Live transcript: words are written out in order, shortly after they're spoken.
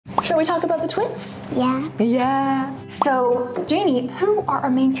Shall we talk about the Twits? Yeah. Yeah. So, Jeannie, who are our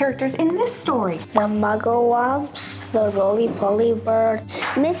main characters in this story? The Mugglewumps, the Roly-Poly Bird,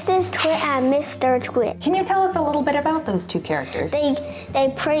 Mrs. Twit and Mr. Twit. Can you tell us a little bit about those two characters?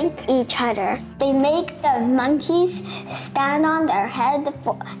 They prank each other. They make the monkeys stand on their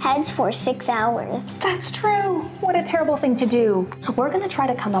heads for 6 hours. That's true. What a terrible thing to do. We're going to try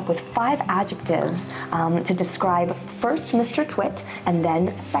to come up with 5 adjectives to describe first Mr. Twit and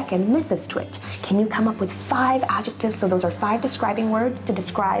then second Mrs. Twit. Can you come up with 5 adjectives? So those are 5 describing words to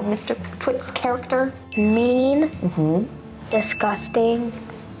describe Mr. Twit's character. Mean, disgusting,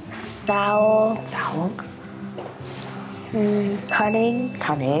 foul, cunning,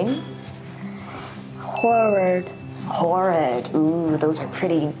 horrid. Ooh, those are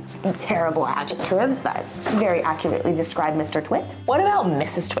pretty terrible adjectives that very accurately describe Mr. Twit. What about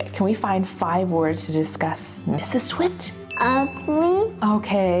Mrs. Twit? Can we find 5 words to discuss Mrs. Twit? ugly,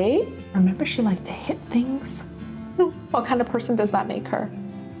 Okay. Remember, she liked to hit things. What kind of person does that make her?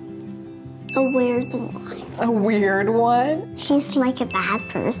 a weird one. A weird one? She's like a bad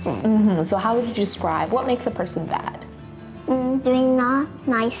person. So how would you describe what makes a person bad? Doing not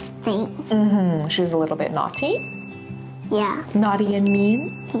nice things. She was a little bit naughty. Yeah. Naughty and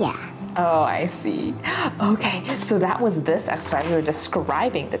mean? Yeah. Oh, I see. Okay, so that was this exercise. We were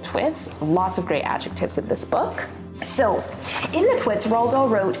describing the Twits. Lots of great adjectives in this book. So, in the Twits, Roald Dahl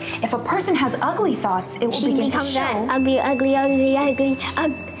wrote, if a person has ugly thoughts, it will She begin to becomes show. ugly,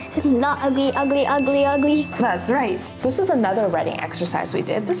 not ugly. That's right. This is another writing exercise we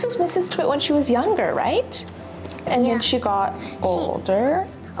did. This was Mrs. Twit when she was younger, right? And Yeah. then she got older.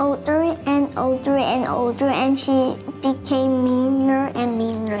 Older and older and older, and she became meaner and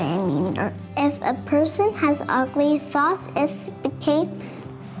meaner and meaner. If a person has ugly thoughts, it became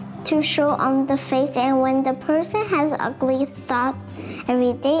to show on the face, and when the person has ugly thoughts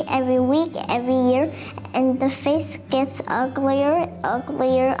every day, every week, every year, and the face gets uglier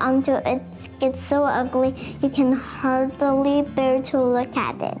until it gets so ugly you can hardly bear to look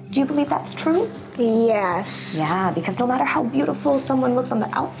at it. Do you believe that's true? Yes. Yeah, because no matter how beautiful someone looks on the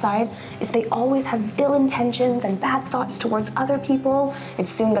outside, if they always have ill intentions and bad thoughts towards other people,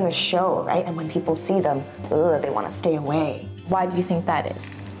 it's soon gonna show, right? And when people see them, they wanna stay away. Why do you think that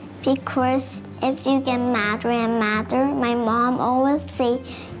is? Because if you get madder and madder, my mom always say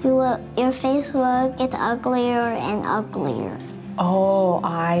your face will get uglier and uglier. Oh,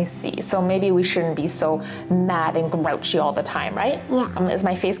 I see. So maybe we shouldn't be so mad and grouchy all the time, right? Yeah. Is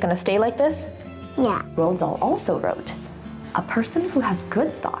my face gonna stay like this? Yeah. Roald Dahl also wrote, a person who has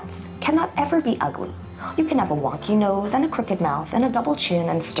good thoughts cannot ever be ugly. You can have a wonky nose and a crooked mouth and a double chin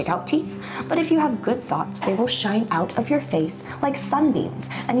and stick out teeth, but if you have good thoughts, they will shine out of your face like sunbeams,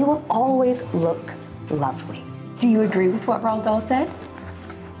 and you will always look lovely. Do you agree with what Roald Dahl said?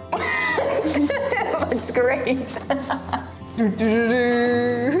 Looks great. Who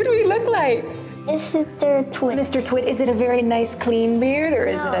do we look like? This is their Twit. Mr. Twit, is it a very nice clean beard, or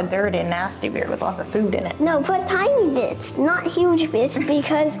is it a dirty, nasty beard with lots of food in it? No, put tiny bits, not huge bits,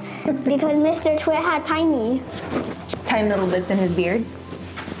 because Mr. Twit had tiny Little bits in his beard?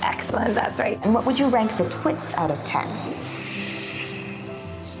 Excellent, that's right. And what would you rank the Twits out of 10?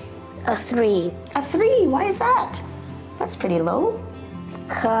 a 3. A 3, why is that? That's pretty low.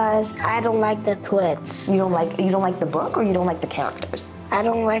 Cause I don't like the Twits. You don't like the book, or you don't like the characters? I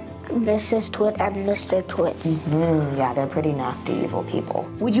don't like Mrs. Twit and Mr. Twits. Yeah, they're pretty nasty, evil people.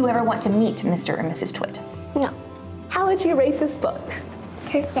 Would you ever want to meet Mr. or Mrs. Twit? No. How would you rate this book?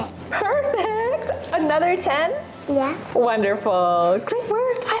 Perfect. Perfect! Another 10? Yeah. Wonderful. Great work.